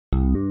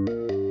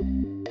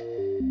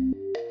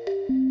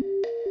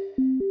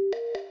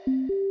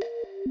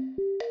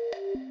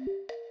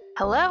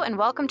Hello and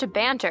welcome to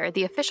Banter,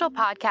 the official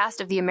podcast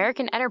of the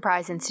American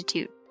Enterprise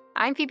Institute.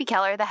 I'm Phoebe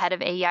Keller, the head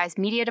of AEI's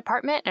media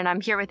department, and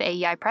I'm here with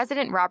AEI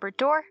President Robert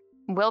Doar.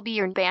 We'll be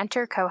your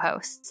Banter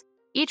co-hosts.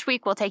 Each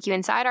week, we'll take you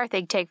inside our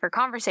think tank for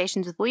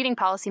conversations with leading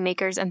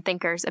policymakers and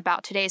thinkers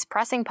about today's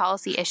pressing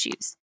policy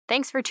issues.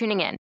 Thanks for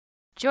tuning in.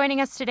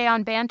 Joining us today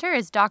on Banter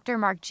is Dr.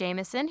 Mark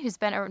Jamieson, who's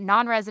been a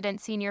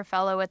non-resident senior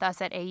fellow with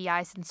us at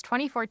AEI since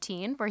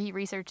 2014, where he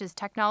researches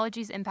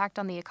technology's impact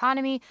on the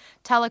economy,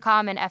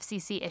 telecom, and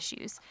FCC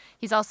issues.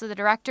 He's also the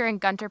director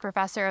and Gunter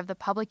Professor of the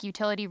Public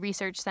Utility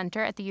Research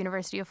Center at the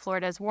University of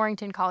Florida's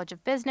Warrington College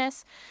of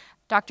Business.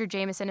 Dr.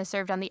 Jamieson has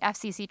served on the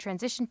FCC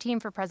transition team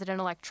for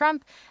President-elect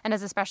Trump and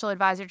as a special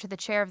advisor to the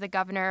chair of the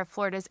governor of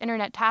Florida's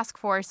Internet Task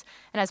Force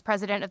and as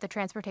president of the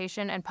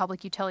Transportation and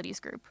Public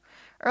Utilities Group.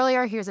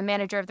 Earlier, he was a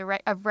manager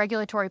of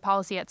regulatory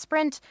policy at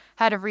Sprint,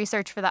 head of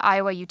research for the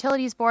Iowa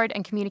Utilities Board,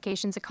 and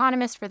communications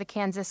economist for the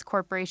Kansas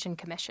Corporation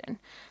Commission.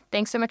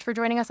 Thanks so much for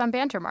joining us on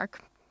Banter, Mark.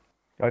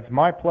 It's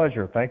my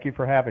pleasure. Thank you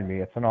for having me.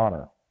 It's an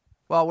honor.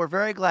 Well, we're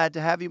very glad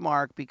to have you,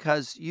 Mark,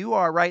 because you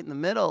are right in the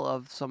middle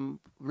of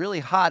some really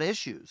hot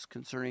issues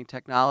concerning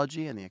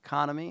technology and the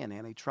economy and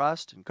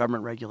antitrust and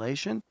government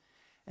regulation.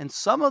 And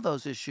some of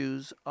those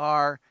issues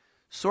are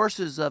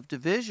sources of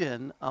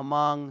division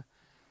among,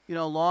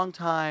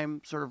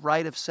 longtime sort of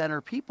right-of-center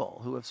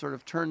people who have sort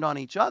of turned on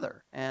each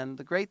other. And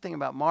the great thing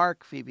about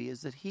Mark, Phoebe,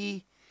 is that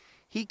he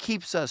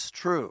keeps us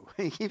true.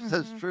 He keeps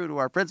us true to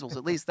our principles.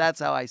 At least that's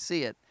how I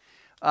see it.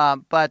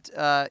 But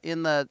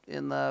in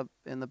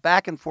the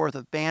back and forth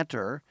of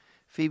banter,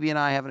 Phoebe and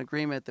I have an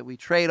agreement that we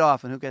trade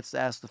off on who gets to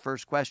ask the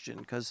first question,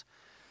 because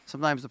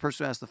sometimes the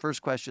person who asks the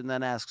first question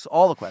then asks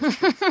all the questions.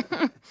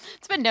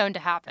 It's been known to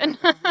happen.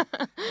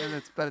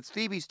 But it's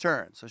Phoebe's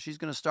turn, so she's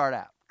going to start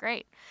out.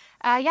 Great.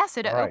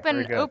 So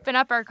to open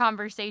up our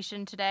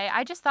conversation today,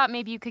 I just thought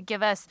maybe you could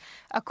give us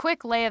a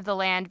quick lay of the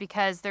land,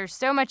 because there's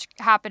so much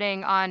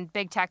happening on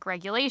big tech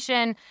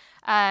regulation.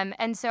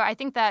 And so I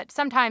think that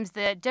sometimes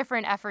the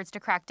different efforts to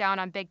crack down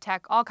on big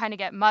tech all kind of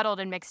get muddled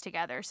and mixed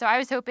together. So I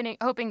was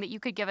hoping that you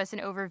could give us an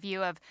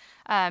overview of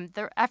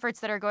the efforts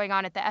that are going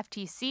on at the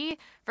FTC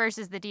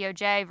versus the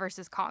DOJ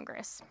versus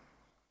Congress.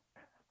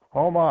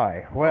 Oh,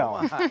 my. Well,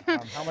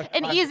 how much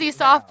an easy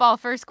softball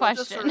first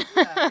question.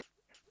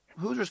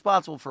 Who's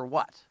responsible for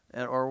what,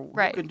 or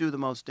who can do the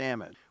most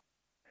damage?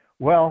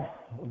 Well,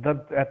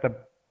 at the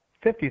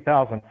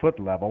 50,000-foot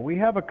level, we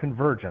have a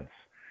convergence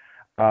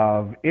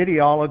of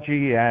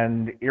ideology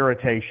and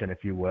irritation,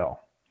 if you will,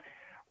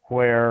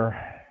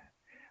 where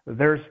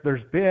there's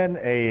been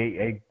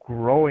a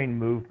growing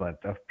movement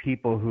of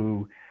people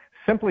who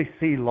simply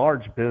see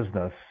large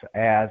business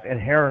as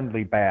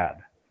inherently bad.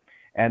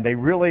 And they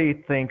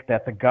really think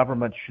that the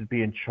government should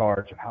be in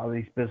charge of how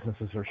these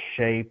businesses are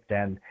shaped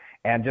and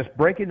just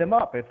breaking them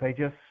up if they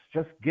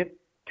just get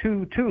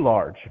too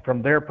large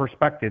from their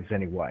perspectives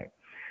anyway.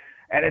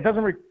 And it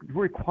doesn't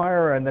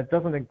require, and it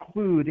doesn't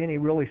include any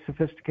really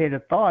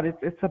sophisticated thought.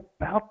 It's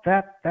about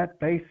that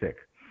basic.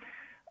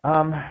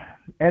 And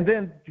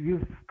then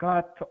you've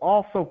got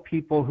also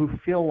people who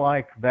feel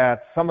like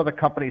that some of the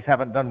companies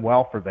haven't done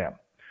well for them,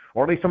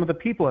 or at least some of the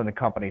people in the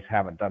companies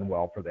haven't done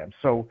well for them.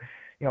 So,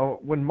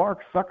 when Mark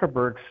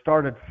Zuckerberg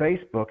started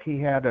Facebook, he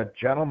had a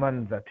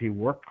gentleman that he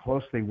worked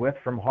closely with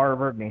from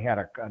Harvard, and he had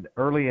an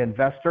early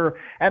investor,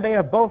 and they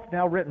have both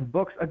now written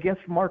books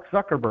against Mark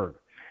Zuckerberg.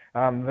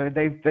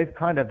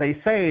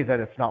 They say that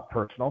it's not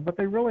personal, but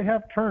they really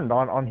have turned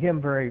on him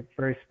very,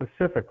 very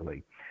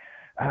specifically.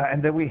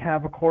 And then we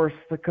have, of course,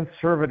 the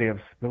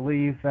conservatives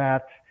believe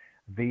that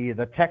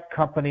the tech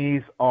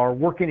companies are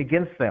working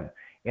against them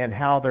and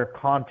how their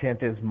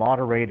content is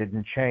moderated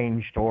and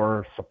changed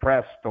or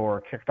suppressed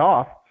or kicked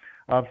off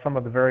of some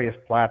of the various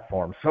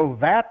platforms. So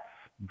that's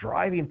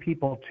driving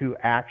people to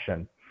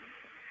action.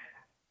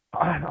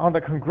 On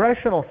the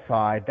congressional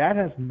side, that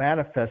has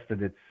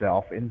manifested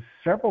itself in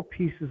several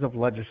pieces of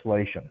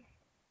legislation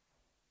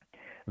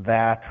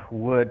that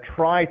would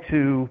try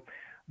to,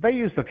 they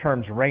use the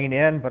terms rein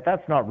in, but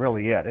that's not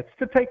really it. It's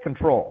to take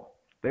control.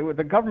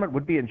 The government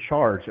would be in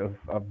charge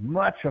of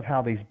much of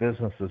how these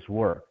businesses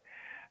work.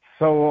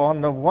 So on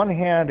the one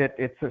hand,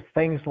 it's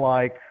things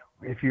like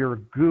if you're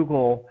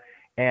Google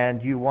and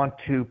you want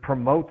to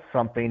promote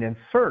something in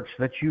search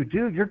that you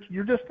do,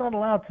 you're just not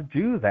allowed to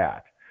do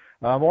that.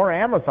 Or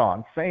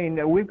Amazon saying,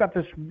 we've got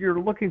this, you're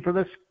looking for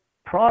this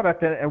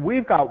product and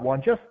we've got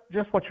one, just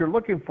what you're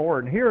looking for,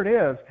 and here it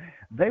is.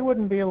 They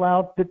wouldn't be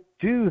allowed to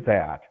do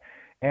that.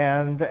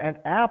 And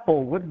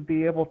Apple wouldn't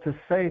be able to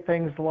say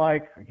things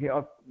like,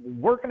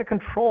 we're going to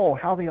control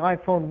how the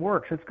iPhone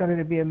works. It's going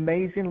to be an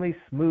amazingly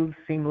smooth,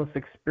 seamless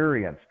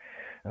experience.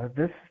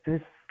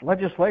 This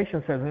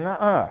legislation says,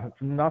 it's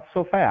not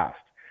so fast.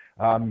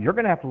 You're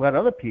going to have to let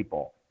other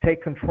people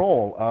take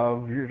control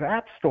of your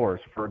app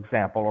stores, for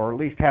example, or at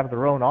least have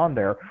their own on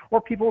there,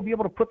 or people will be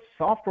able to put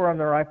software on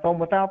their iPhone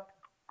without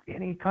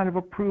any kind of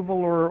approval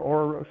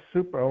or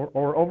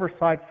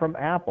oversight from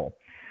Apple.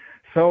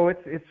 So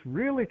it's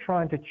really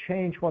trying to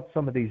change what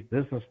some of these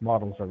business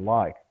models are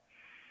like.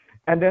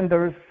 And then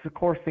there's, of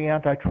course, the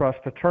antitrust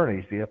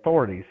attorneys, the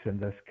authorities in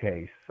this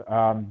case.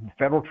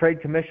 Federal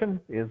Trade Commission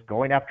is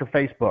going after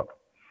Facebook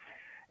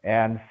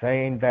and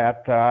saying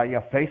that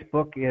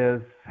Facebook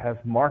has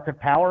market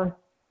power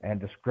and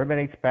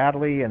discriminates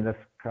badly in this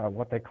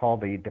what they call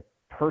the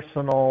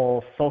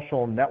personal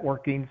social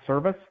networking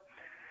service.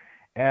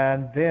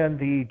 And then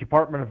the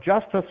Department of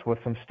Justice, with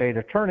some state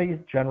attorneys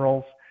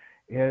general,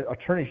 is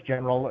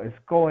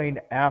going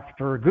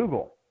after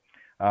Google,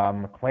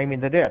 claiming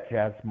that it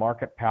has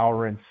market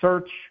power in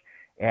search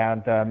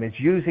and is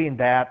using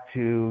that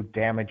to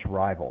damage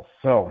rivals.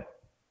 So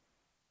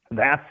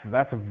that's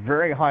a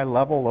very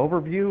high-level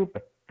overview,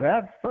 but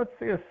that's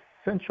the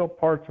essential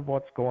parts of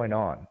what's going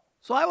on.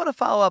 So I want to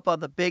follow up on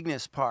the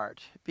bigness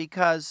part,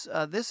 because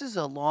this is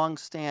a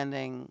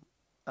long-standing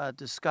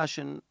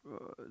discussion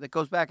that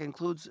goes back,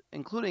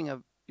 including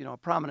a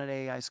prominent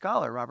AI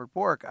scholar, Robert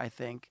Bork, I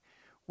think,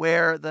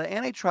 where the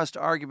antitrust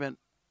argument,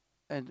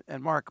 and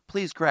Mark,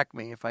 please correct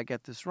me if I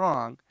get this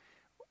wrong,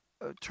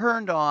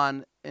 turned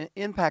on an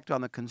impact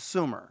on the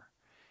consumer.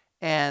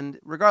 And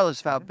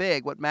regardless of how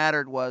big, what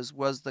mattered was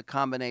the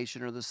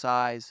combination or the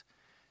size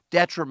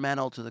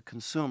detrimental to the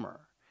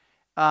consumer.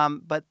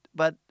 But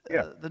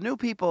the new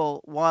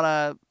people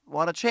want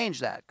to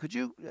change that. Could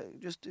you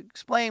just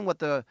explain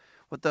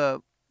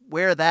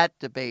where that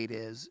debate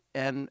is,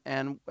 and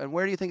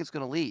where do you think it's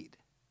going to lead?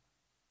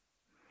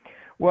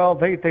 Well,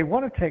 they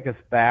want to take us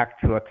back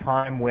to a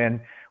time when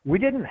we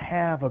didn't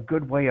have a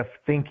good way of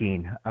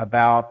thinking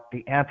about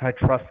the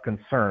antitrust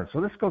concerns.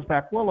 So this goes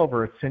back well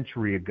over a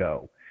century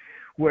ago,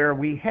 where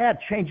we had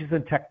changes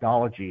in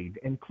technology,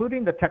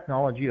 including the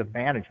technology of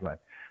management,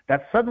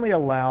 that suddenly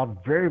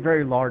allowed very,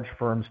 very large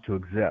firms to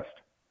exist.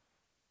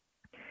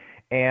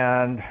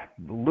 And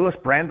Louis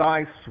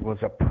Brandeis was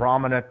a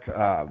prominent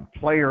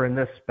player in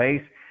this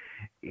space.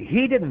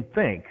 He didn't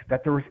think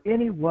that there was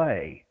any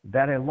way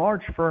that a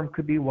large firm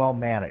could be well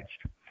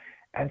managed.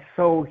 And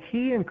so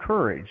he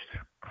encouraged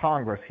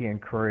Congress, he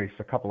encouraged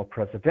a couple of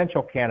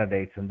presidential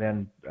candidates, and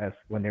then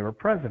when they were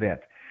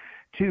president,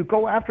 to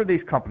go after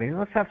these companies.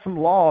 Let's have some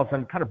laws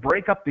and kind of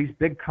break up these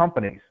big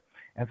companies.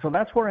 And so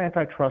that's where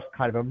antitrust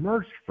kind of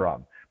emerged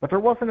from. But there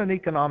wasn't an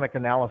economic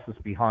analysis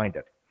behind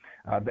it.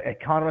 The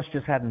economists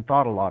just hadn't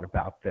thought a lot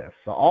about this.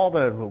 So all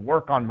the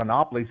work on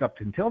monopolies up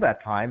until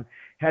that time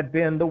had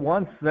been the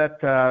ones that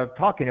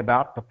talking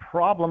about the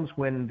problems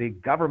when the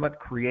government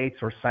creates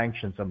or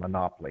sanctions a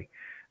monopoly.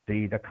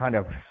 The kind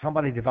of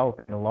somebody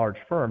developing a large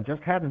firm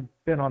just hadn't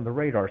been on the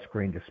radar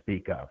screen to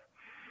speak of.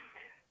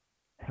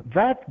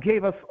 That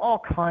gave us all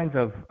kinds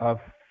of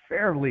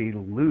fairly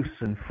loose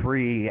and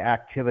free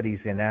activities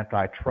in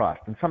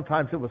antitrust, and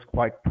sometimes it was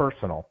quite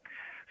personal.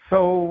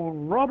 So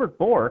Robert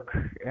Bork,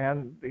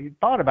 and he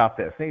thought about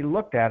this, and he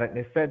looked at it and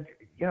he said,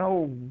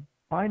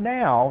 by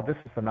now, this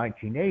is the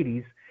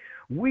 1980s,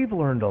 we've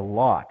learned a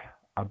lot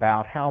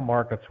about how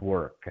markets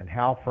work and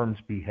how firms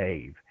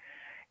behave.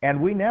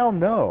 And we now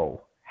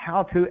know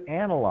how to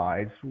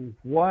analyze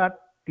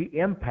what the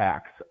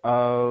impacts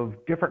of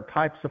different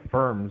types of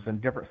firms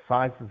and different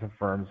sizes of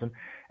firms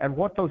and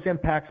what those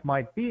impacts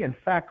might be. In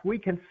fact, we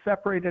can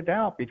separate it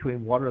out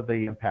between what are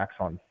the impacts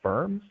on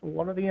firms and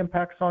what are the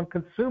impacts on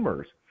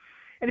consumers.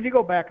 And if you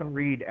go back and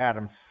read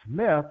Adam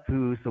Smith,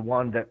 who's the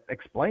one that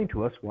explained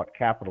to us what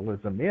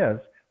capitalism is,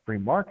 free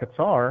markets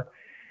are,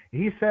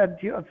 he said,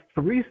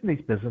 the reason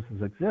these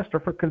businesses exist are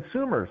for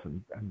consumers.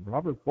 And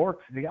Robert Bork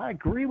said, I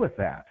agree with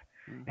that.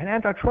 And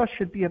antitrust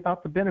should be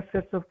about the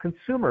benefits of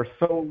consumers.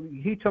 So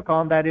he took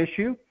on that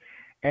issue,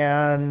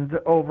 and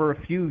over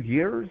a few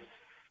years,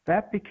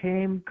 that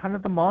became kind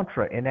of the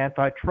mantra in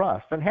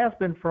antitrust, and has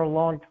been for a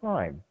long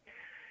time.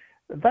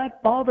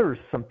 That bothers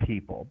some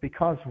people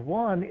because,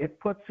 one, it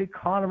puts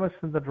economists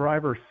in the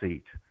driver's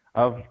seat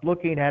of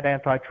looking at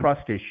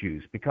antitrust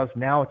issues because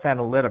now it's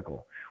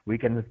analytical. We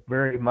can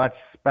very much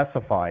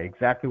specify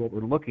exactly what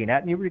we're looking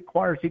at, and it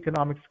requires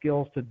economic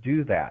skills to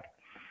do that.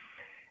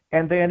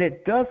 And then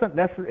it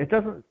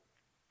doesn't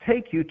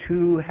take you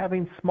to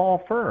having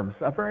small firms.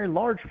 A very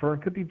large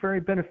firm could be very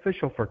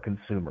beneficial for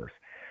consumers.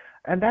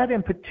 And that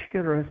in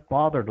particular has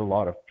bothered a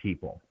lot of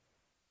people.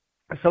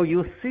 So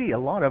you'll see a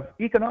lot of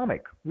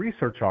economic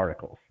research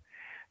articles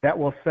that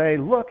will say,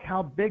 look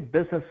how big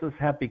businesses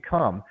have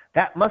become.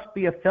 That must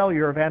be a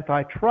failure of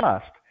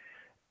antitrust.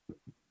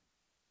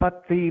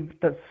 But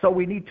so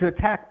we need to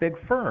attack big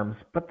firms.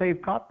 But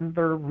they've gotten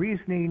their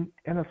reasoning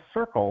in a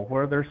circle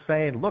where they're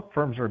saying, look,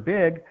 firms are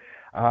big.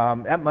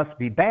 That must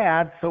be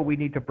bad, so we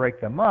need to break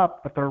them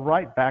up. But they're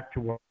right back to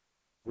where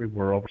we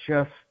were,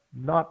 just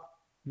not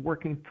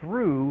working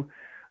through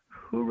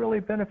who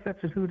really benefits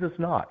and who does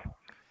not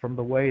from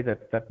the way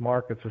that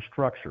markets are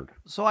structured.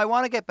 So I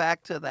want to get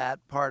back to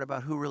that part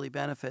about who really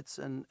benefits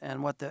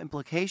and what the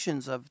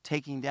implications of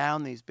taking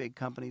down these big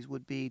companies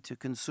would be to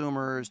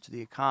consumers, to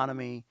the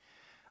economy,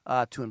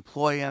 to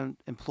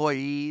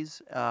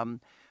employees.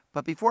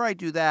 But before I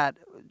do that,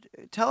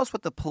 tell us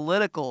what the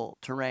political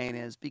terrain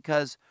is,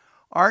 because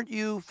aren't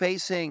you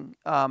facing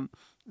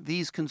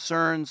these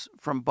concerns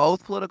from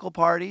both political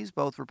parties,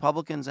 both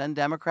Republicans and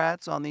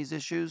Democrats on these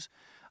issues,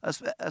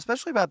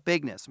 especially about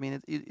bigness. I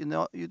mean,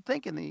 you'd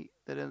think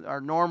that in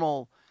our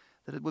normal,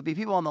 that it would be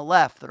people on the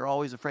left that are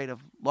always afraid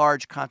of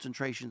large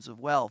concentrations of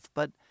wealth,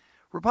 but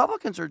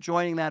Republicans are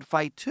joining that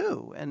fight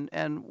too.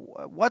 And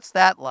what's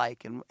that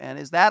like? And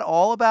is that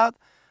all about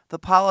the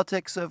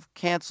politics of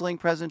canceling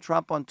President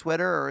Trump on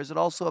Twitter, or is it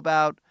also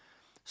about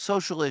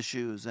social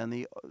issues and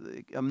the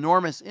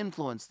enormous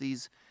influence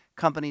these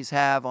companies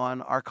have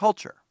on our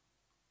culture?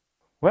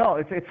 Well,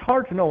 it's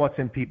hard to know what's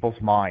in people's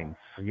minds.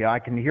 Yeah, I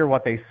can hear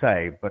what they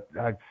say, but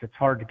it's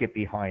hard to get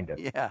behind it.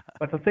 Yeah.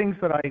 But the things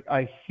that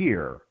I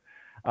hear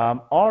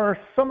are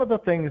some of the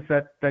things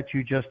that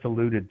you just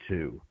alluded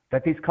to,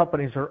 that these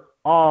companies are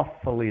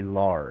awfully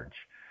large.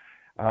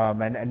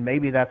 And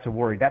maybe that's a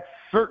worry. That's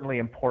certainly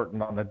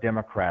important on the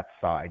Democrat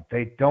side.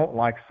 They don't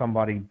like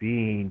somebody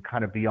being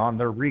kind of beyond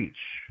their reach,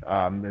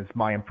 is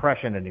my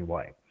impression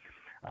anyway.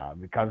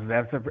 Because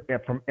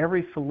from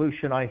every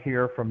solution I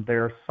hear from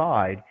their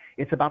side,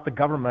 it's about the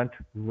government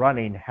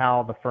running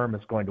how the firm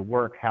is going to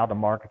work, how the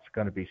market's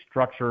going to be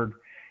structured.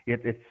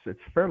 It's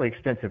fairly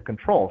extensive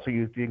control. So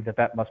you think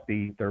that must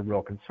be their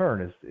real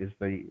concern, is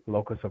the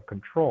locus of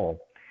control.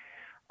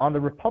 On the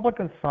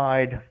Republican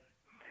side,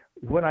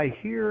 when I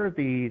hear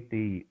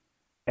the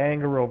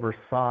anger over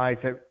size,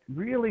 it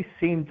really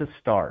seemed to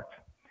start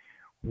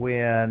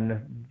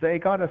when they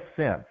got a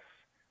sense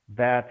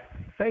that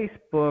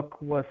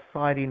Facebook was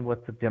siding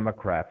with the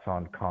Democrats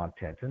on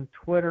content, and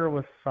Twitter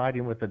was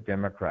siding with the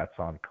Democrats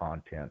on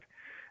content,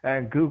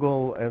 and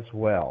Google as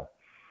well.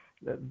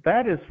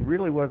 That is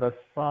really where the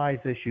size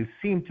issues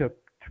seem to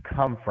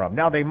come from.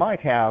 Now, they might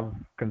have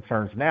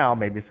concerns now,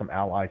 maybe some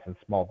allies in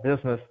small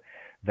business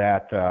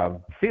that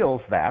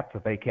feels that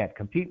they can't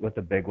compete with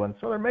the big ones.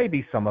 So there may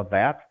be some of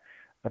that,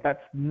 but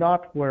that's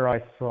not where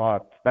I saw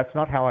it. That's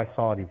not how I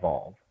saw it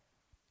evolve.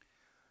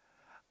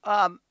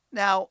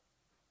 Now,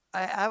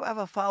 I have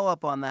a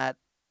follow-up on that.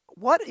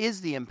 What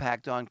is the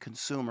impact on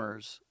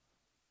consumers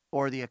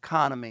or the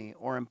economy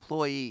or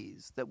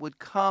employees that would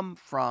come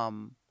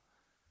from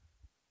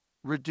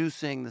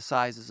reducing the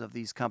sizes of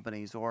these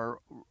companies or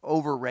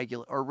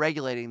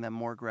regulating them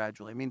more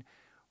gradually? I mean,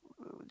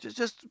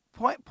 just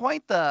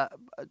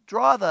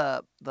draw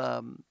the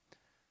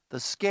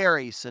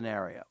scary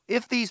scenario.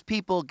 If these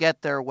people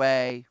get their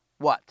way,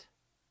 what?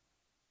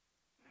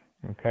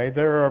 Okay,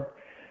 there are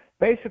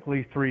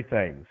basically three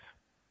things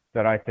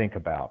that I think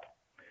about.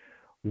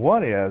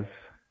 One is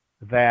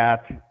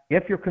that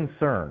if you're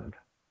concerned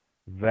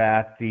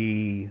that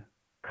the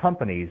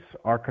companies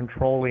are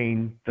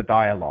controlling the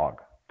dialogue,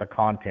 the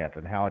content,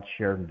 and how it's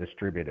shared and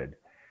distributed,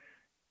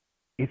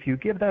 if you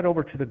give that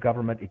over to the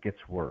government, it gets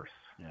worse.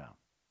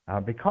 Yeah.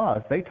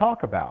 Because they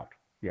talk about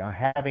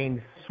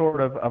having sort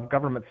of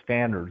government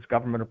standards,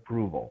 government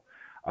approval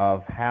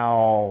of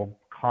how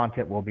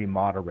content will be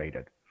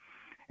moderated.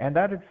 And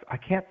I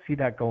can't see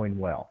that going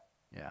well.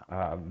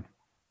 Yeah.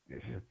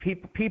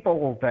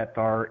 People that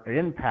are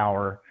in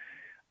power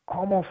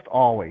almost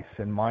always,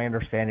 in my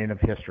understanding of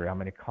history, I'm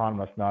an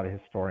economist, not a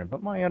historian,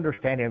 but my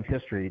understanding of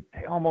history,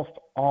 they almost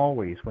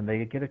always, when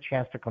they get a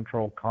chance to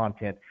control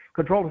content,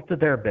 control it to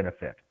their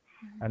benefit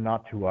and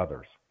not to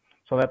others.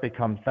 So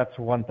that's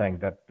one thing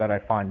that I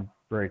find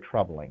very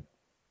troubling.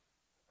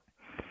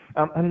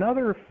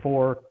 Another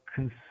for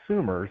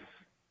consumers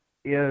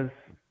is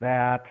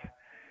that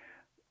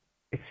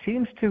it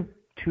seems to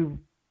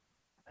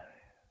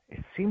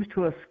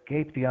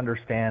escape the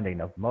understanding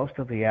of most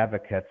of the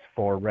advocates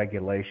for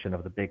regulation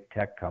of the big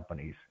tech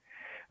companies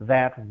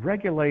that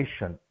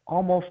regulation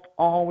almost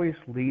always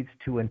leads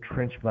to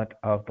entrenchment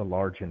of the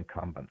large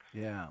incumbents.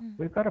 Yeah.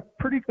 We've got a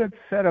pretty good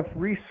set of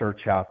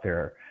research out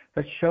there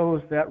that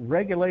shows that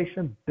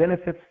regulation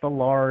benefits the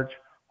large,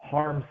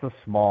 harms the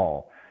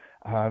small.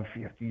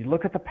 If you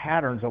look at the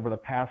patterns over the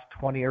past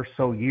 20 or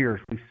so years,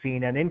 we've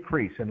seen an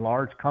increase in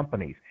large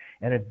companies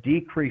and a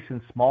decrease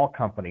in small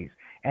companies.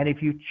 And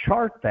if you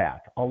chart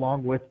that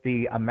along with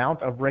the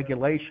amount of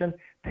regulation,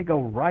 they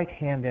go right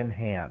hand in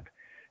hand.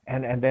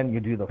 And then you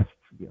do the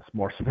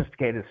more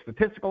sophisticated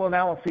statistical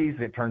analyses.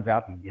 It turns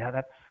out,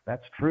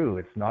 that's true.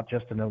 It's not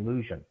just an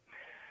illusion.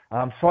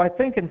 So I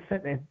think in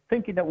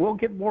thinking that we'll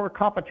get more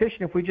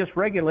competition if we just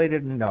regulate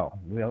it, no,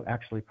 we'll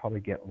actually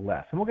probably get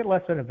less. And we'll get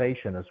less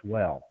innovation as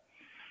well.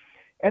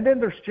 And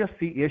then there's just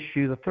the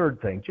issue, the third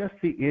thing, just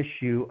the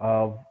issue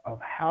of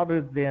how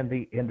do then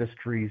the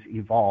industries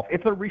evolve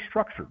if they're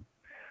restructured.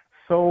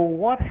 So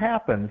what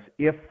happens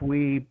if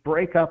we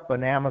break up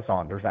an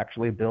Amazon? There's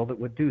actually a bill that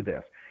would do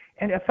this,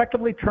 and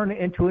effectively turn it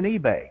into an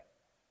eBay.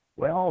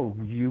 Well,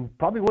 you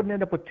probably wouldn't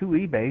end up with two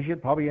eBays.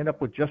 You'd probably end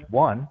up with just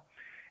one.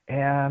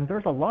 And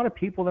there's a lot of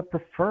people that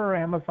prefer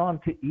Amazon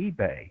to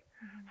eBay.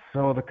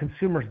 So the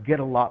consumers get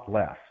a lot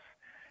less.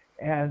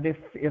 And if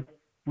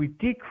we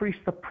decrease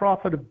the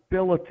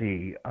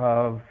profitability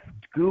of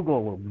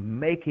Google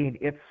making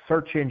its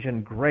search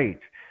engine great,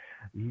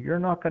 you're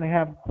not going to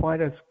have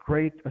quite as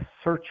great a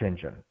search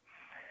engine.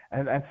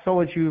 And so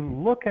as you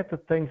look at the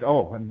things,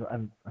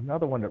 and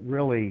another one that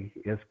really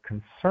is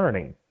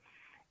concerning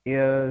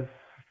is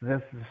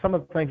this some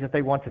of the things that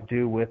they want to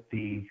do with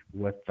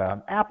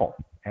Apple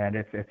and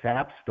its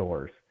app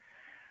stores.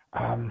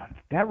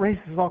 That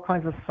raises all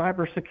kinds of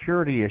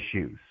cybersecurity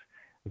issues.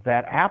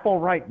 That Apple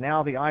right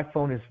now, the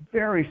iPhone is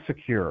very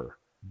secure,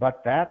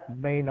 but that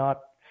may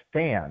not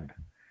stand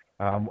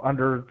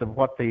under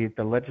what the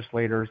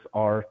legislators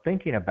are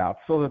thinking about.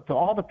 So that to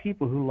all the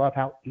people who love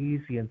how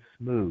easy and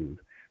smooth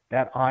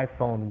that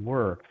iPhone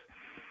works,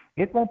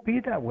 it won't be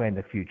that way in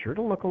the future.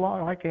 It'll look a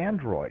lot like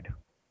Android.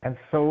 And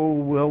so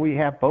will we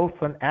have both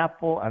an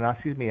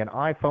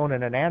iPhone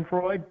and an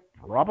Android?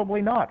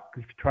 Probably not.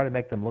 If you try to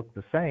make them look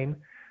the same,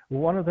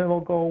 one of them will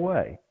go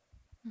away.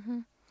 Mm-hmm.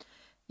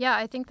 Yeah,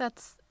 I think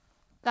that's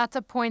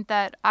a point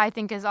that I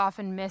think is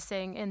often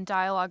missing in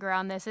dialogue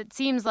around this. It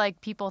seems like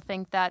people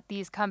think that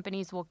these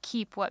companies will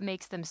keep what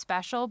makes them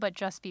special, but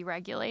just be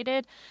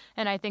regulated.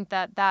 And I think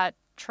that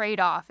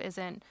trade-off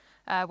isn't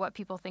what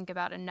people think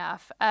about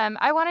enough.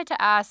 I wanted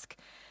to ask,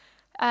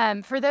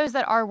 for those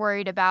that are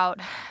worried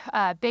about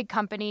big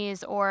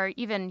companies or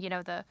even,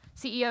 the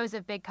CEOs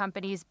of big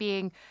companies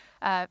being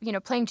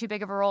playing too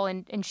big of a role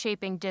in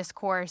shaping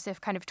discourse, if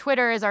kind of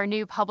Twitter is our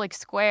new public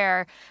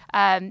square,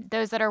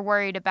 those that are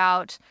worried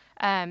about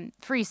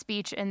free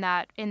speech in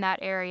that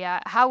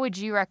area, how would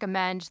you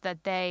recommend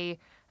that they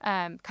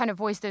kind of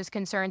voice those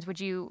concerns? Would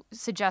you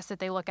suggest that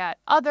they look at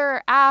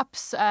other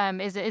apps?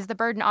 Is the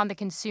burden on the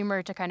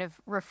consumer to kind of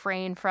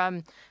refrain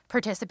from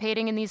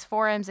participating in these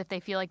forums if they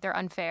feel like they're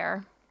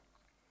unfair?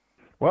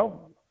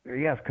 Well,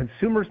 yes,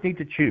 consumers need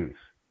to choose.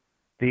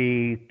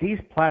 These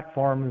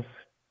platforms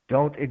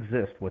don't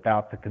exist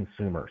without the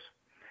consumers.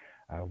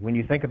 When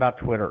you think about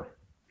Twitter,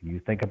 you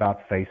think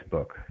about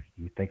Facebook,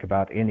 you think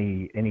about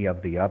any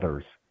of the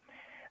others,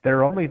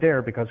 they're only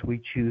there because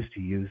we choose to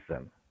use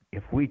them.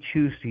 If we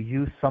choose to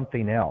use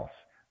something else,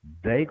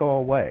 they go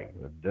away.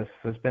 This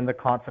has been the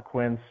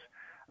consequence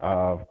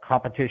of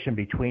competition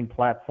between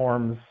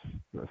platforms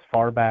as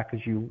far back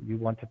as you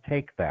want to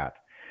take that.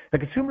 The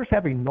consumers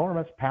have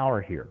enormous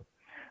power here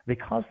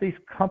because these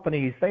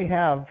companies, they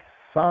have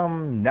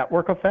some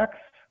network effects.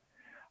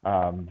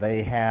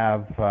 They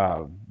have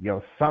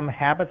some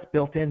habits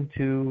built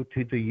into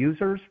the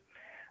users,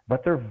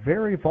 but they're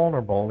very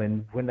vulnerable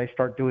when they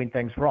start doing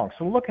things wrong.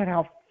 So look at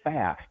how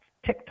fast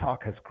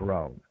TikTok has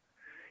grown.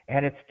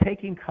 And it's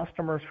taking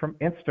customers from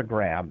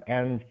Instagram,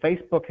 and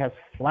Facebook has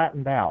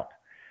flattened out.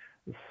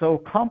 So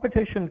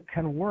competition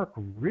can work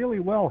really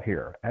well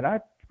here, and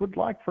I would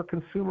like for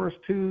consumers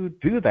to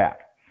do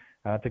that,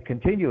 to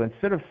continue.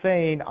 Instead of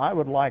saying, I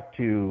would like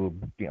to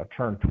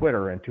turn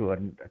Twitter into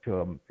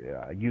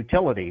a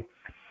utility,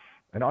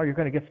 and all you're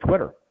going to get is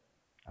Twitter.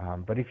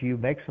 But if you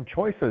make some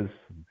choices,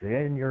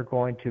 then you're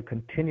going to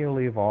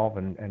continually evolve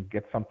and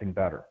get something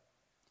better.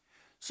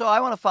 So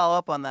I want to follow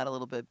up on that a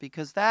little bit,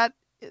 because that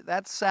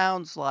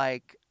sounds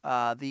like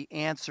the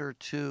answer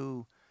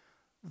to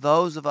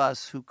those of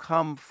us who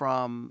come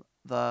from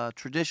the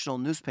traditional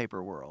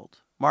newspaper world.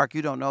 Mark,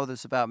 you don't know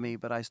this about me,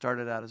 but I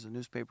started out as a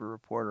newspaper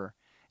reporter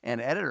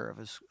and editor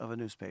of a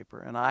newspaper,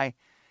 and I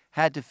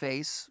had to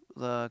face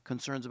the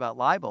concerns about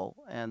libel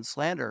and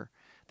slander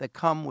that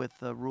come with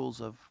the rules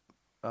of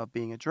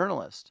being a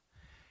journalist.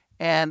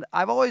 And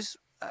I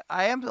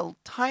am a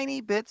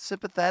tiny bit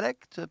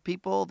sympathetic to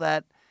people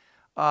that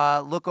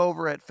look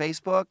over at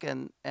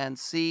Facebook and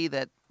see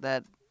that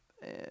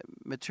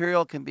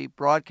material can be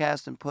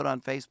broadcast and put on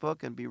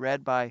Facebook and be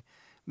read by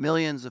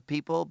millions of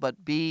people,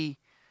 but be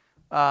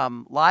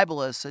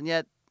libelous, and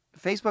yet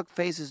Facebook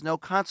faces no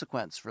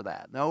consequence for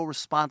that, no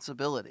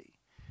responsibility.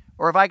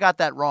 Or have I got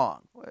that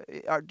wrong?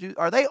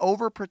 Are they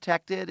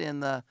overprotected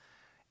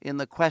in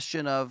the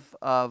question of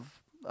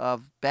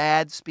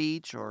bad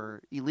speech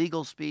or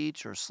illegal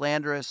speech or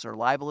slanderous or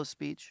libelous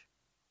speech?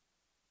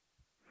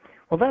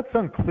 Well, that's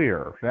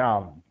unclear.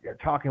 Now, you're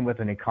talking with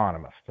an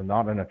economist and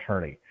not an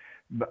attorney.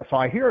 So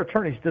I hear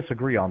attorneys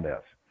disagree on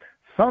this.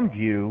 Some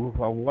view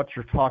what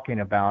you're talking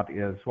about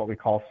is what we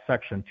call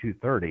Section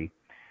 230,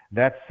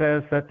 that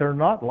says that they're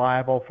not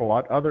liable for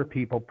what other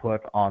people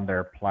put on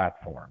their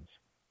platforms.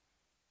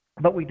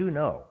 But we do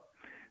know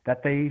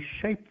that they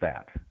shape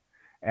that,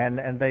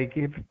 and they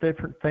give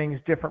different things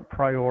different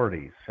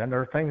priorities, and there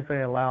are things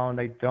they allow and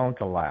they don't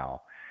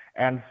allow.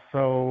 And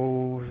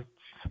so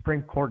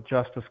Supreme Court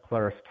Justice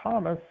Clarence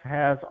Thomas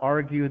has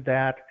argued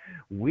that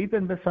we've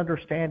been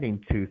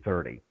misunderstanding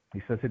 230.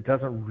 He says it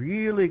doesn't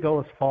really go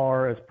as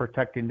far as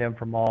protecting them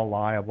from all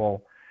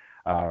libel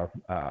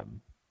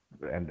and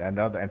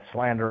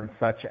slander and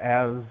such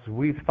as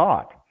we've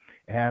thought.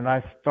 And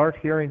I start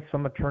hearing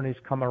some attorneys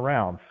come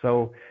around.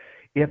 So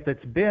if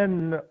they've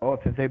been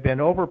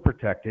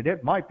overprotected,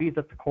 it might be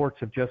that the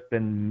courts have just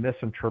been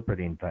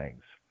misinterpreting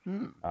things.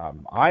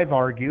 I've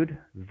argued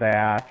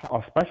that,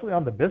 especially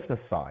on the business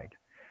side,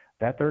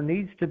 that there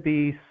needs to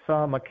be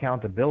some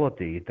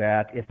accountability,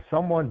 that if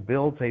someone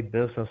builds a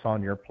business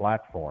on your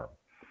platform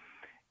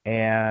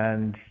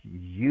and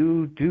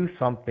you do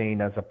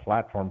something as a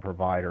platform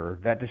provider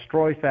that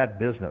destroys that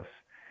business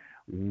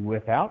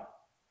without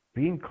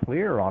being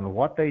clear on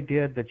what they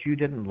did that you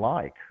didn't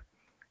like,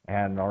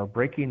 and are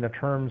breaking the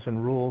terms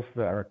and rules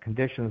that are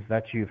conditions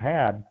that you've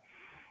had,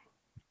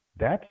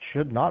 that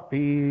should not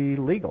be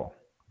legal.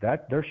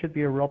 That there should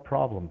be a real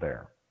problem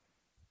there.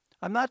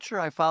 I'm not sure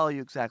I follow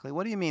you exactly.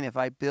 What do you mean if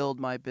I build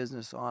my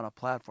business on a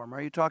platform?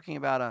 Are you talking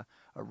about a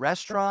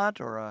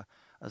restaurant or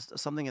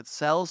something that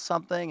sells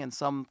something and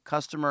some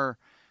customer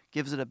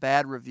gives it a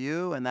bad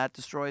review and that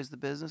destroys the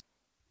business?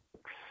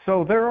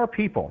 So there are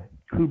people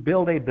who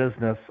build a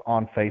business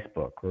on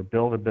Facebook or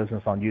build a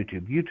business on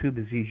YouTube. YouTube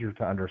is easier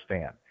to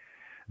understand.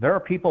 There are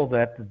people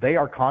that they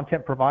are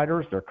content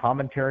providers, they're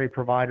commentary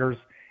providers,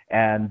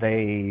 and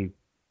they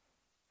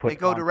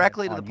go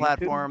directly to the YouTube.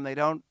 platform. They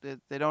don't.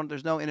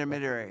 There's no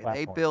intermediary.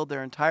 They build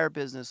their entire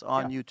business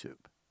on YouTube.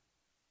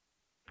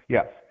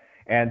 Yes,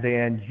 and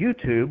then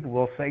YouTube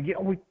will say,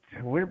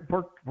 we're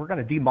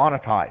going to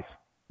demonetize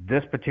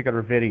this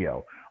particular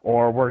video,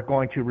 or we're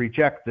going to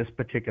reject this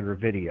particular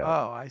video.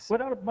 Oh, I see.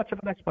 Without much of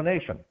an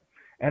explanation.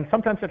 And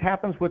sometimes it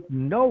happens with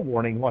no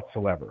warning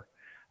whatsoever.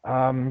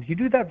 You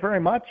do that very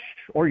much,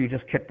 or you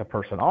just kick the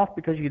person off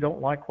because you don't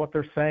like what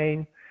they're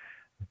saying.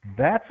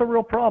 That's a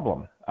real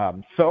problem.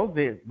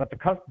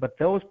 But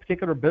those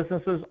particular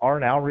businesses are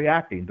now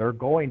reacting. They're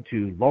going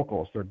to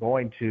locals. They're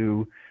going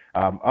to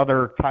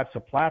other types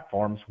of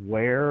platforms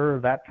where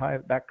that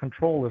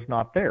control is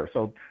not there.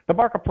 So the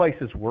marketplace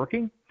is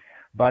working.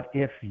 But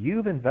if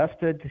you've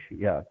invested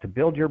to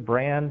build your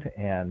brand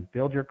and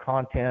build your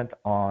content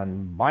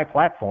on my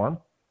platform,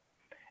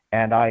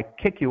 and I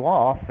kick you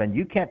off and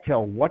you can't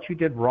tell what you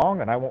did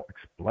wrong, and I won't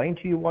explain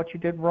to you what you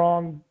did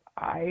wrong,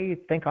 I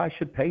think I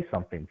should pay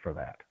something for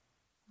that.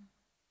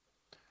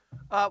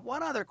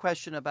 One other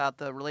question about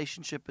the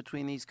relationship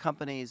between these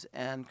companies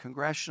and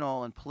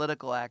congressional and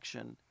political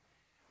action.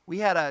 We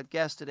had a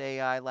guest at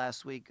AI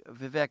last week,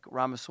 Vivek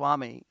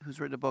Ramaswamy, who's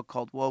written a book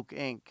called Woke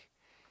Inc.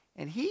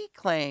 And he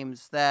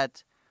claims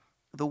that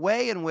the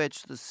way in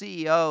which the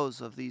CEOs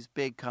of these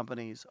big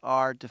companies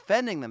are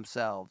defending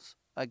themselves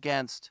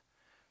against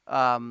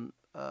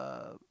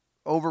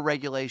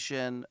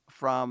overregulation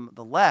from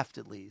the left,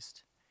 at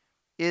least,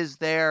 is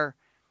they're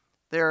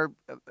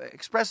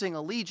expressing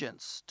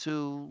allegiance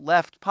to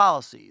left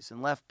policies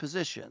and left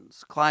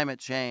positions, climate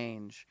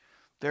change,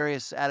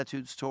 various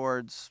attitudes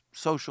towards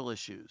social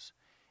issues,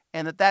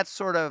 and that's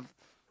sort of,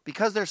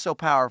 because they're so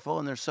powerful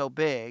and they're so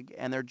big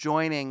and they're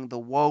joining the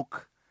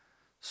woke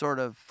sort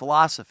of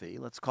philosophy,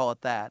 let's call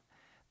it that,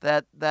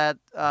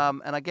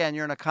 and again,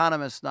 you're an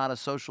economist, not a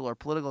social or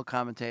political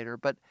commentator,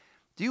 but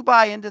do you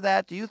buy into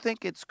that? Do you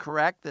think it's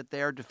correct that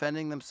they're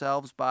defending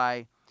themselves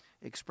by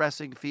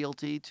expressing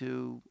fealty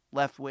to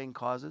left-wing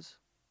causes?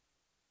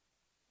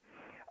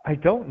 I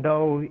don't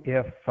know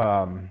if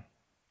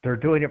they're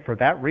doing it for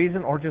that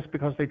reason or just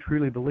because they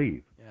truly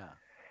believe.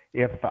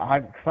 Yeah.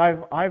 I've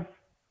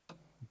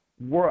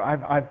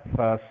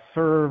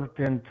served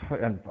in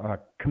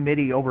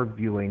committee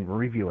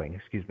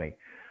reviewing,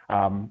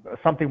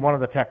 something one of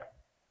the tech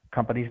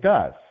companies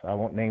does. I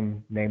won't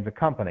name the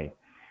company.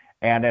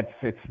 And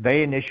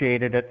they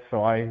initiated it,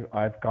 so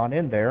I've gone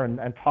in there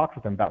and talked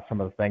with them about some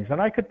of the things. And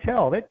I could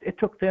tell that it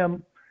took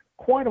them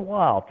quite a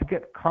while to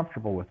get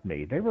comfortable with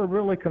me. They were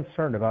really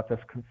concerned about this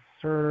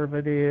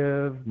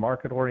conservative,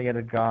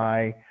 market-oriented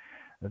guy.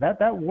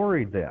 That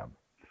worried them.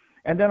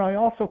 And then I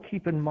also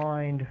keep in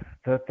mind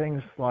the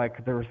things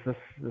like there was this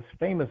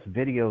famous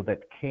video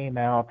that came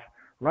out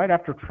right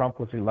after Trump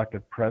was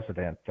elected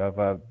president of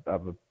a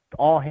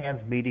all-hands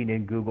meeting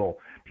in Google.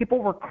 People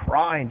were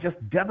crying, just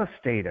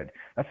devastated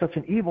that such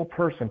an evil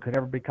person could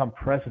ever become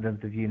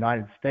president of the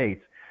United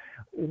States.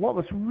 What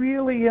was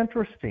really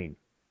interesting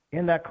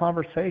in that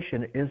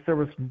conversation is there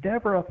was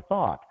never a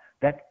thought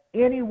that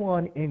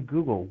anyone in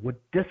Google would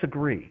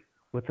disagree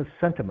with the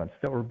sentiments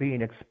that were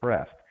being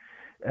expressed.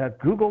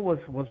 Google was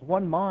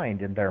one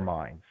mind in their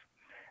minds.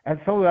 And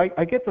so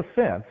I get the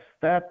sense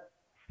that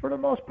for the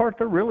most part,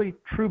 they're really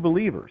true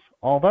believers.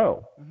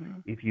 Although,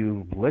 if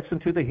you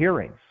listen to the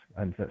hearings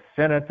in the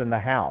Senate and the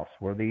House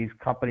where these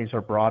companies are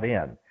brought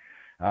in,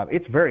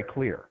 it's very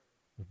clear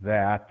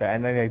that,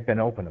 and they've been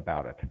open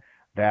about it,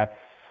 that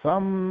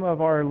some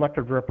of our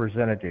elected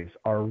representatives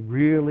are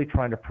really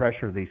trying to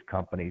pressure these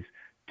companies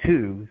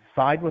to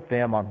side with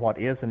them on what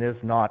is and is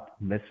not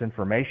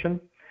misinformation,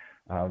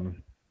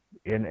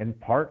 in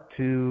part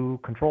to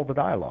control the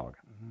dialogue.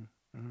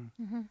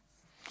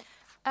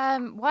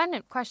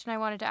 One question I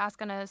wanted to ask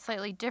on a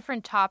slightly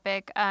different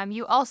topic.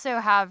 You also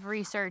have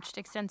researched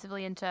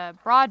extensively into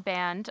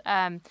broadband,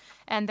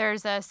 and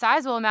there's a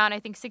sizable amount, I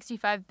think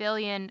 $65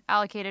 billion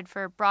allocated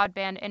for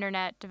broadband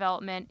internet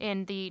development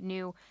in the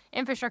new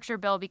infrastructure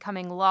bill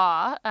becoming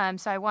law.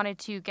 So I wanted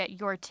to get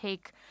your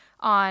take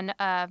on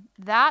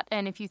that,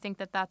 and if you think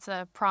that that's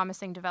a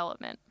promising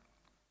development.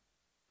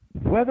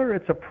 Whether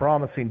it's a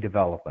promising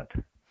development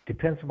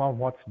depends upon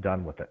what's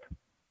done with it.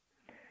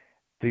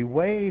 The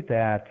way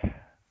that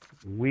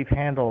we've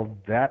handled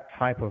that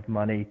type of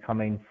money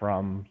coming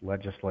from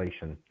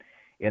legislation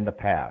in the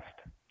past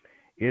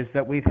is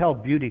that we've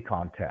held beauty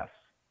contests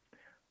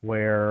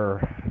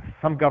where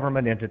some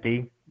government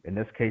entity, In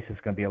this case,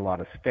 it's going to be a lot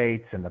of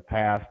states. In the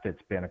past,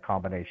 it's been a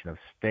combination of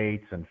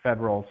states and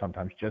federal,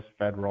 sometimes just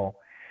federal.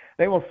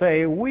 They will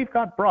say, we've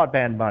got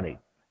broadband money.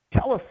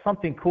 Tell us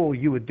something cool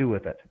you would do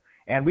with it.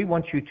 And we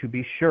want you to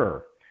be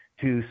sure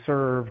to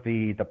serve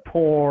the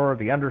poor,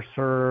 the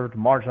underserved,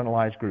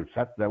 marginalized groups.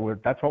 That's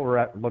what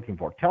we're looking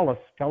for. Tell us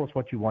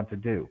what you want to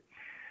do.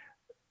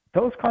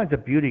 Those kinds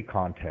of beauty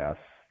contests,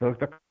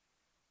 the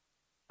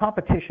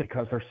competition,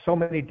 because there's so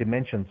many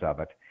dimensions of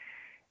it,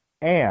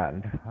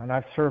 and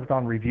I've served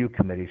on review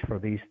committees for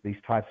these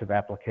types of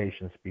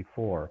applications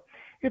before,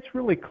 it's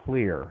really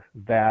clear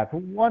that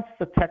once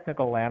the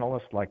technical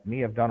analysts like me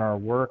have done our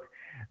work,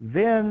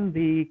 then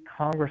the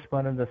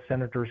congressmen and the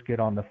senators get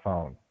on the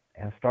phone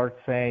and start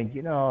saying,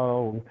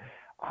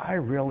 I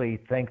really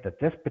think that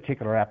this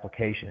particular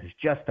application is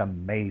just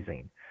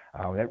amazing.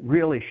 It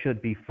really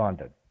should be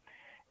funded.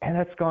 And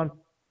it's gone,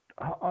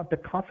 the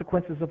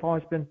consequences have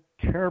always been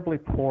terribly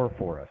poor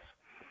for us.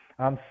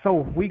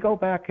 So we go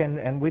back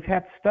and we've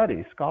had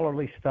studies,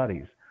 scholarly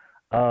studies,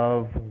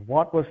 of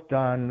what was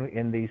done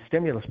in the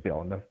stimulus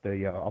bill in the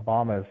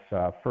Obama's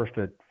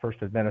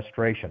first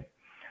administration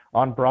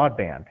on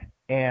broadband.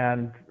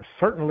 And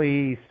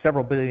certainly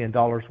several $1 billion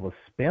was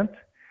spent.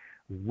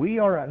 We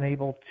are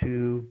unable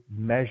to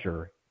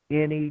measure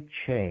any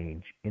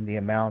change in the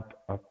amount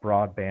of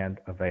broadband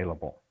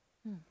available.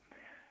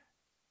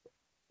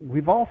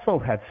 We've also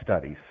had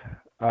studies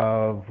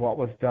of what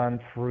was done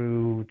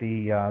through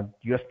the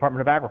U.S.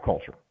 Department of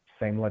Agriculture,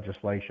 same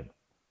legislation.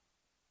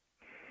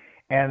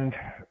 And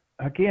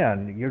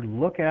again, you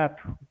look at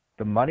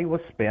the money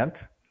was spent,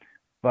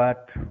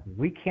 but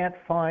we can't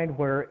find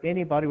where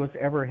anybody was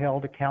ever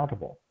held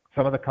accountable.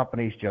 Some of the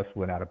companies just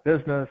went out of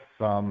business,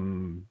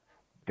 some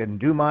didn't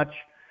do much.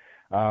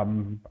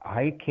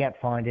 I can't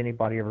find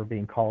anybody ever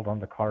being called on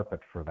the carpet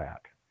for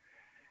that.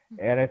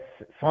 And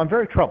so I'm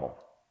very troubled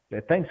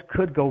that things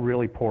could go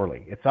really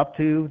poorly. It's up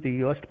to the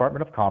U.S.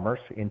 Department of Commerce,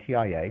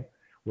 NTIA,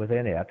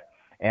 within it,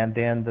 and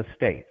then the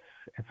states.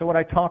 And so when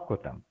I talk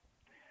with them,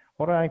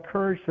 what I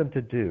encourage them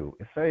to do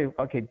is say,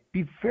 okay,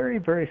 be very,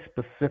 very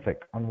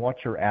specific on what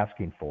you're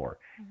asking for.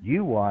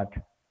 You want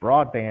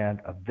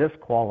broadband of this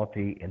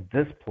quality in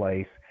this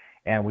place,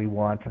 and we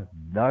want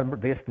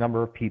this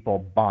number of people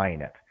buying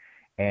it.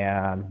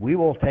 And we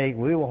will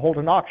hold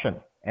an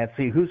auction and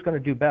see who's going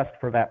to do best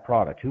for that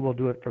product, who will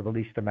do it for the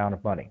least amount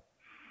of money.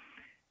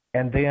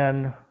 And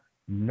then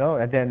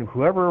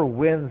whoever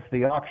wins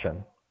the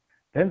auction,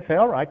 then say,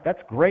 all right,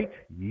 that's great.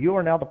 You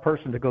are now the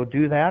person to go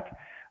do that.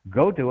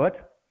 Go do it.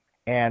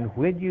 And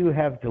when you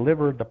have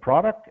delivered the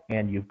product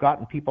and you've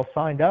gotten people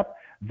signed up,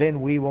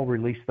 then we will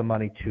release the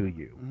money to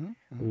you.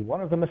 Mm-hmm. One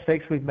of the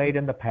mistakes we've made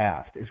in the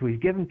past is we've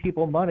given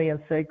people money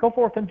and say, go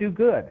forth and do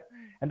good.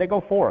 And they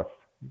go forth,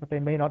 but they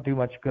may not do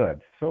much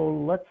good. So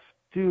let's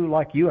do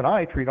like you and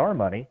I treat our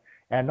money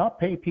and not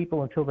pay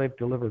people until they've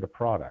delivered a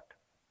product.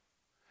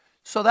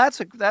 So that's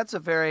a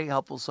very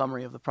helpful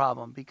summary of the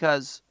problem,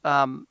 because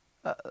the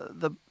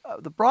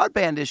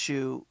broadband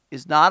issue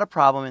is not a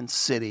problem in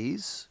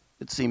cities.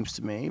 It seems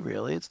to me,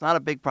 really, it's not a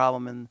big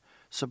problem in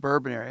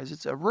suburban areas.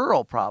 It's a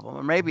rural problem,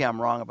 or maybe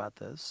I'm wrong about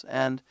this.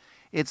 And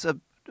it's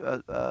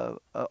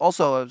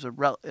also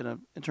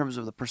in terms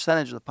of the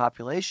percentage of the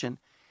population,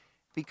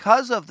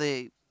 because of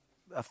the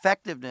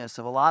effectiveness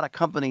of a lot of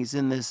companies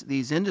in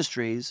these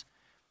industries.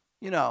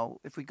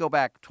 If we go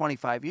back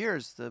 25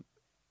 years, the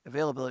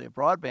availability of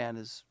broadband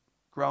has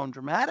grown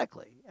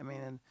dramatically. I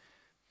mean, and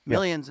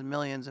millions and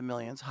millions and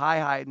millions,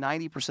 high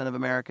 90% of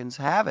Americans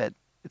have it,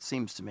 it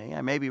seems to me.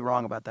 I may be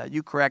wrong about that.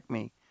 You correct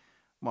me,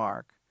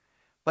 Mark.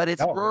 But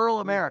it's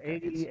rural America.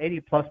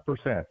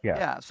 80+%, yeah.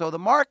 Yeah, so the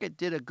market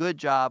did a good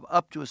job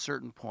up to a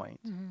certain point.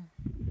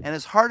 Mm-hmm. And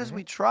as hard as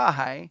we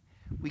try,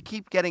 we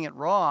keep getting it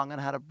wrong on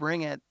how to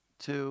bring it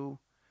to,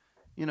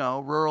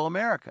 rural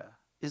America.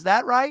 Is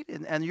that right?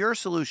 And your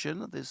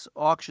solution, this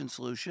auction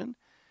solution,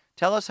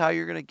 tell us how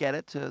you're going to get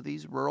it to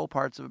these rural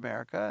parts of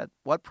America, at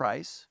what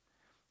price,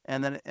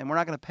 and we're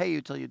not going to pay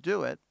you till you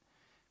do it.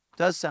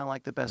 Does sound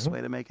like the best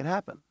way to make it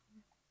happen.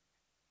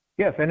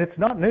 Yes, and it's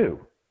not new.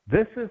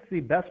 This is the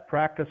best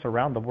practice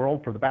around the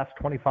world for the past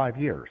 25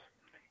 years.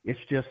 It's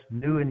just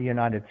new in the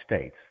United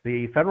States.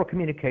 The Federal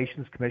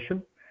Communications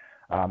Commission,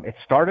 it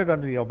started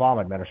under the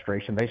Obama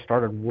administration. They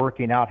started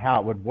working out how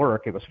it would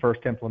work. It was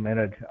first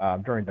implemented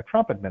during the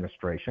Trump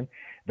administration.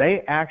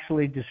 They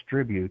actually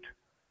distribute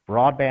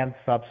broadband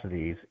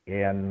subsidies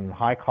in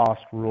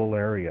high-cost rural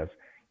areas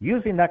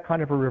using that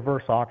kind of a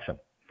reverse auction.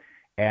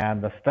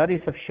 And the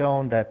studies have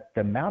shown that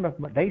the amount of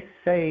they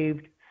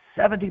saved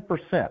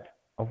 70%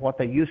 of what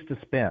they used to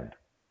spend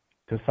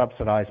to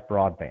subsidize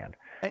broadband.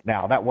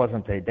 Now, that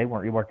wasn't they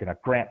weren't working a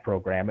grant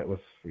program. It was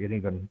an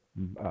even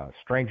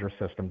stranger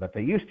system that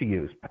they used to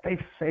use. But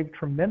they've saved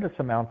tremendous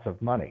amounts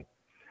of money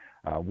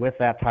with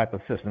that type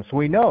of system. So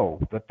we know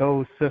that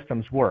those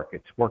systems work.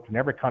 It's worked in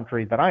every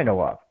country that I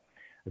know of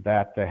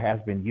that has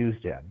been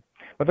used in.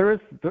 But there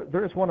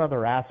is one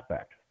other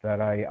aspect that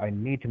I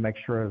need to make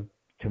sure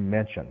to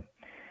mention,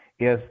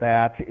 is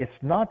that it's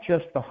not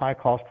just the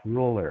high-cost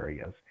rural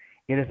areas.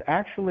 It is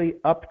actually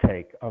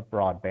uptake of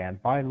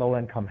broadband by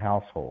low-income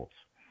households.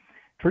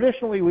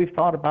 Traditionally, we've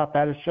thought about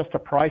that as just a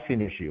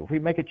pricing issue. If we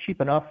make it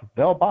cheap enough,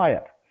 they'll buy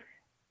it.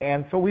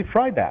 And so we've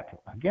tried that.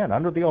 Again,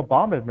 under the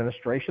Obama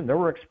administration, there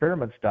were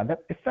experiments done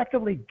that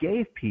effectively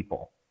gave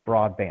people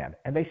broadband,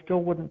 and they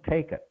still wouldn't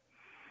take it.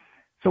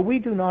 So we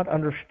do not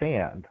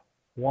understand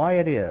why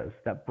it is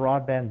that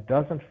broadband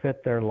doesn't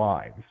fit their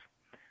lives,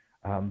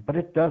 but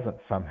it doesn't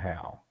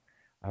somehow.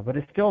 But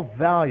it's still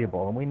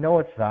valuable, and we know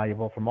it's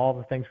valuable from all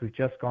the things we've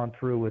just gone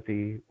through with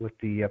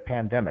the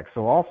pandemic.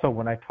 So also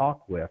when I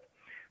talk with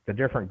the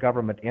different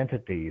government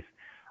entities,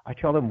 I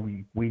tell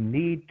them we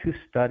need to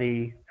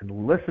study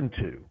and listen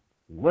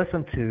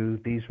to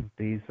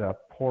these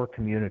poor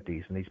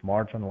communities and these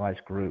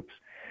marginalized groups,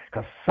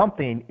 because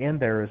something in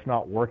there is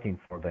not working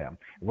for them.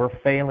 We're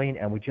failing,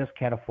 and we just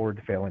can't afford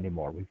to fail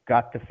anymore. We've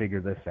got to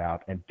figure this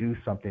out and do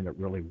something that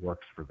really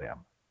works for them.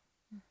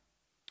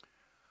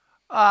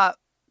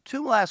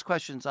 Two last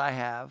questions I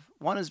have.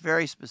 One is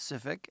very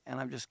specific, and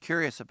I'm just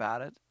curious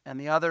about it, and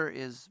the other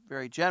is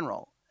very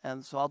general.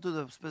 And so I'll do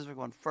the specific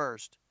one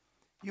first.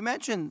 You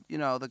mentioned,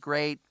 the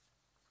great,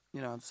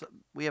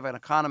 we have an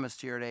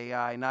economist here at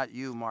AEI, not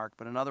you, Mark,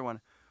 but another one,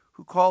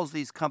 who calls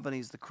these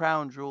companies the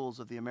crown jewels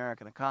of the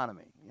American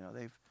economy.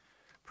 They've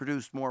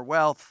produced more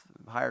wealth,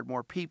 hired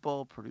more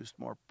people, produced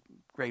more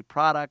great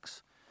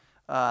products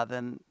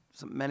than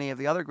many of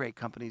the other great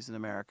companies in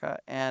America.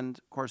 And,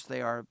 of course,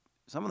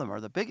 some of them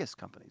are the biggest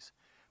companies.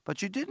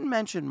 But you didn't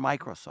mention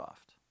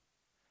Microsoft.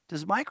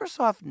 Does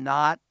Microsoft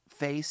not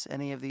face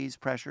any of these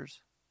pressures?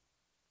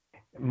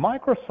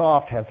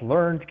 Microsoft has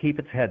learned to keep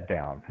its head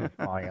down, is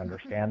my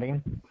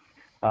understanding.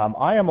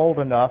 I am old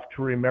enough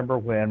to remember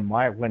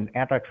when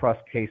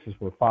antitrust cases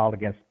were filed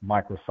against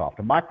Microsoft.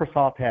 And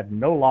Microsoft had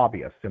no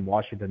lobbyists in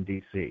Washington,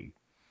 D.C.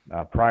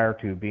 Prior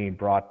to being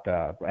brought,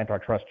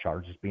 antitrust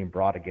charges being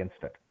brought against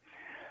it.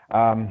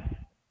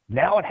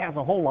 Now it has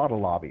a whole lot of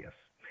lobbyists.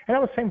 And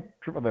that was the same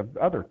for the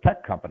other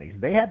tech companies.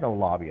 They had no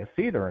lobbyists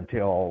either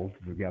until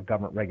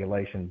government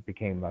regulation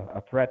became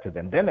a threat to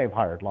them. Then they've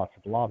hired lots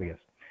of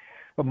lobbyists.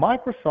 But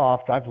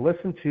Microsoft, I've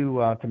listened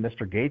to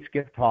Mr. Gates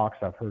give talks.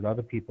 I've heard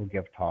other people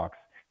give talks.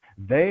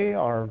 They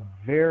are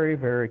very,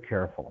 very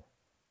careful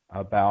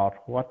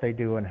about what they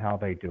do and how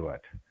they do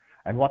it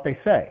and what they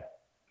say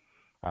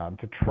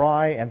to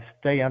try and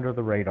stay under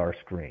the radar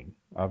screen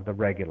of the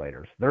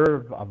regulators.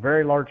 They're a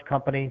very large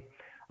company,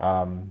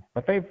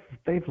 but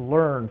they've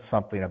learned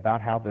something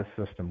about how this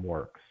system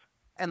works.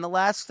 And the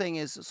last thing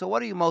is, so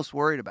what are you most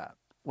worried about?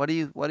 What do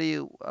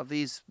you of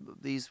these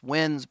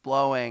winds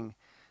blowing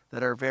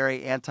that are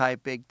very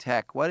anti-big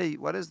tech? What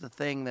is the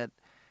thing that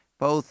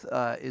both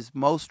is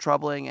most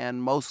troubling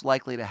and most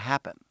likely to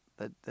happen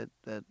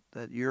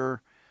that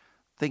you're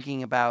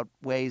thinking about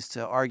ways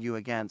to argue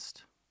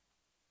against?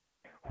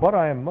 What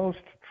I am most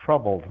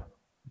troubled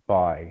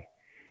by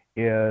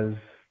is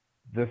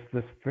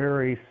this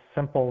very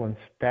simple and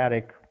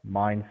static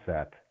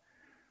mindset,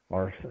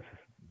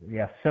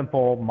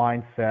 simple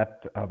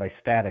mindset of a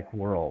static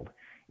world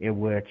in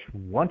which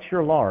once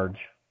you're large,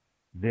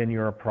 then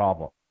you're a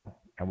problem.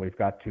 And we've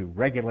got to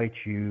regulate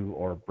you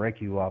or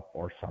break you up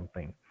or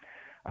something.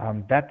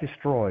 That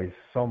destroys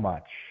so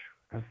much.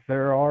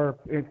 Because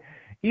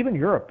even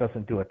Europe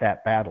doesn't do it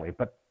that badly,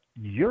 but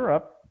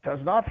Europe does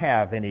not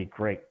have any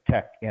great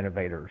tech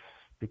innovators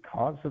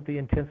because of the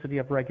intensity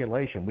of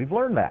regulation. We've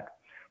learned that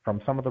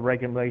from some of the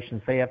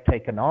regulations they have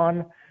taken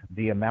on.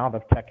 The amount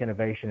of tech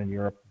innovation in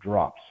Europe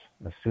drops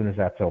as soon as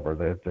that's over.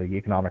 The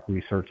economic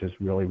research is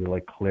really,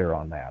 really clear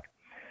on that.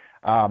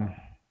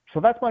 So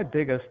that's my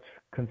biggest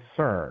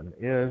concern,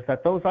 is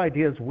that those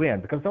ideas win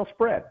because they'll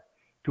spread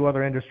to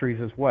other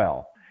industries as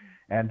well.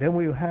 And then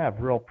we have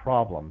real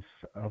problems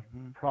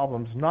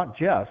not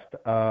just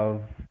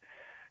of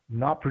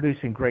not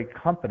producing great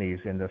companies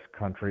in this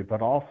country,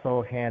 but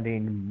also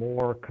handing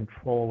more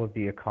control of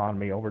the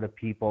economy over to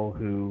people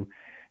who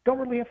don't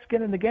really have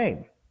skin in the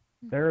game.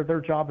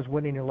 Their job is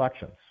winning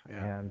elections,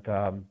 and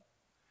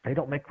they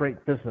don't make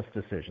great business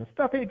decisions.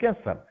 Nothing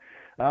against them.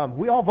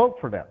 We all vote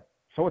for them,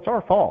 so it's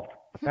our fault.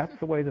 But that's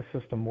the way the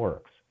system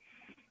works.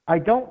 I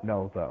don't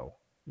know, though,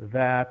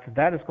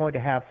 that is going to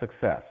have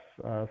success.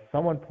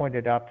 Someone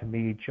pointed out to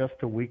me just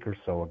a week or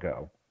so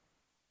ago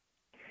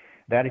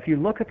that if you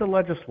look at the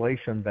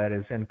legislation that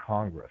is in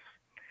Congress,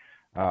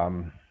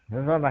 on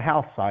the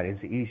House side is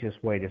the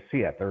easiest way to see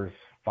it. There's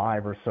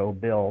 5 or so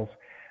bills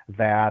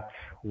that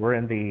were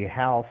in the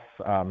House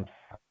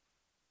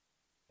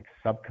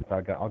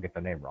I'll get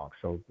the name wrong,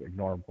 so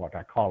ignore what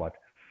I call it.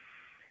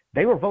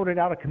 They were voted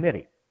out of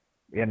committee,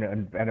 and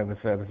it was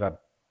a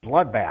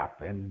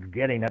bloodbath in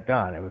getting it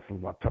done. It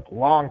took a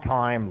long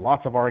time,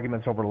 lots of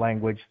arguments over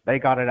language. They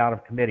got it out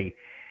of committee,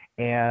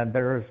 and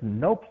there is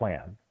no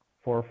plan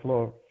for a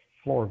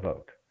floor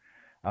vote.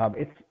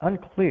 It's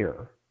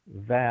unclear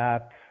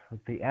that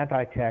the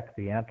anti-tech,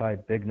 the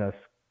anti-bigness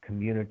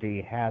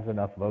community has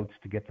enough votes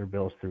to get their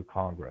bills through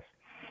Congress.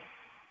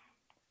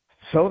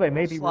 So they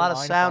may be a lot of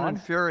sound on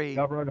and fury.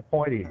 Government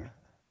appointees.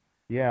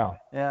 Yeah.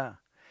 Yeah.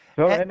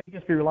 So they may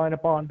just be relying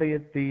upon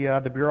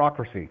the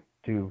bureaucracy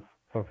to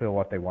fulfill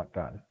what they want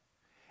done.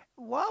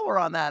 While we're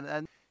on that,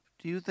 and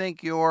do you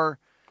think your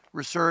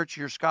research,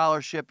 your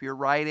scholarship, your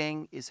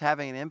writing is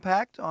having an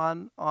impact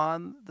on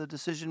the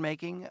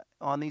decision-making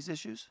on these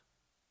issues?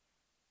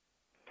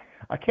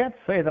 I can't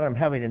say that I'm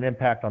having an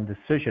impact on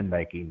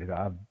decision-making.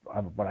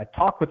 When I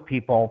talk with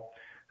people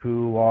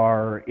who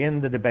are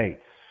in the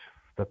debates,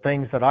 the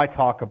things that I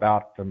talk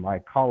about and my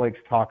colleagues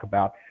talk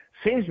about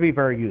seems to be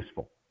very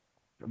useful,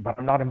 but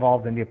I'm not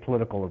involved in the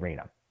political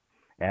arena.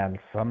 And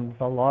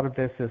a lot of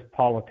this is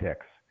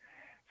politics.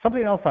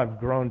 Something else I've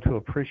grown to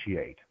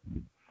appreciate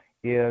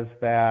is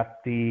that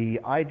the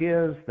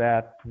ideas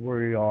that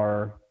we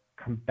are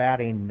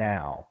combating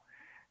now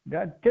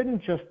that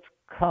didn't just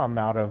come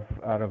out of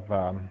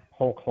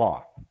whole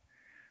cloth.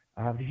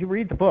 If you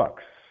read the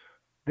books,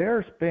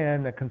 there's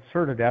been a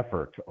concerted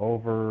effort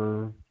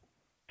over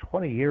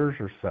 20 years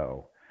or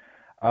so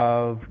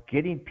of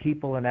getting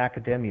people in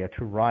academia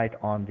to write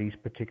on these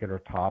particular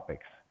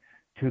topics,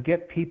 to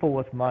get people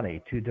with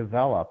money to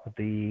develop what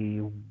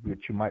you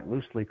might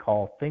loosely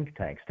call think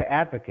tanks, to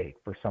advocate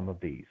for some of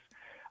these.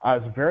 I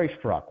was very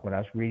struck when I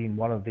was reading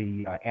one of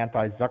the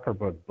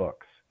anti-Zuckerberg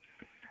books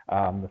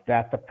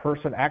that the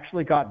person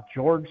actually got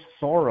George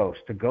Soros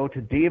to go to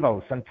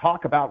Davos and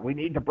talk about we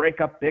need to break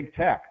up big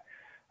tech.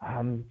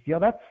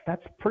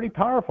 That's pretty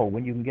powerful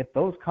when you can get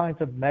those kinds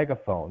of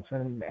megaphones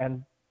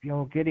and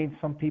getting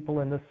some people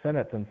in the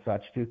Senate and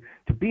such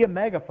to be a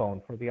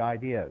megaphone for the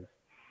ideas.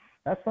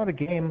 That's not a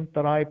game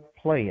that I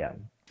play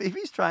in.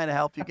 Phoebe's trying to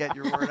help you get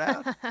your word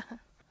out.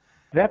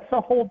 That's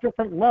a whole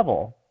different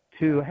level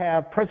to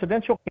have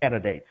presidential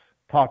candidates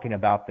talking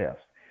about this.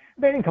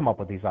 They didn't come up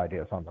with these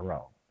ideas on their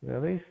own.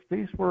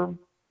 These were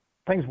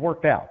things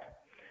worked out.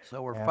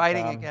 So we're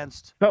fighting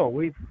against. So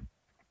we're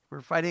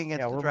fighting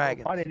against the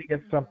dragons. We're fighting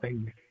against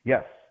something.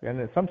 Yes, and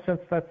in some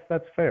sense,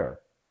 that's fair.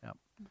 Yep.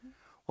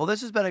 Well,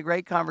 this has been a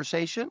great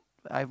conversation.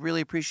 I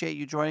really appreciate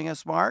you joining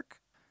us, Mark.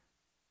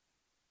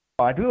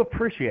 I do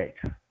appreciate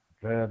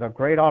the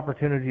great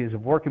opportunities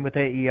of working with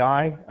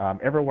AEI.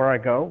 Everywhere I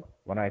go,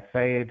 when I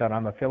say that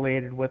I'm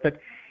affiliated with it,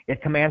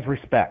 it commands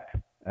respect.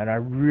 And I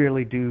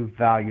really do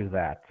value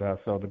that.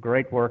 So the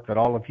great work that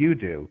all of you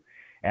do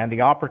and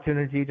the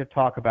opportunity to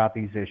talk about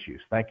these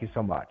issues. Thank you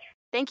so much.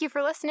 Thank you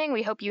for listening.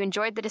 We hope you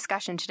enjoyed the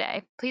discussion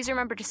today. Please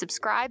remember to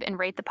subscribe and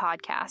rate the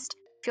podcast.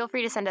 Feel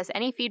free to send us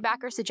any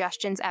feedback or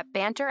suggestions at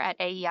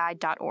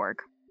banter@aei.org.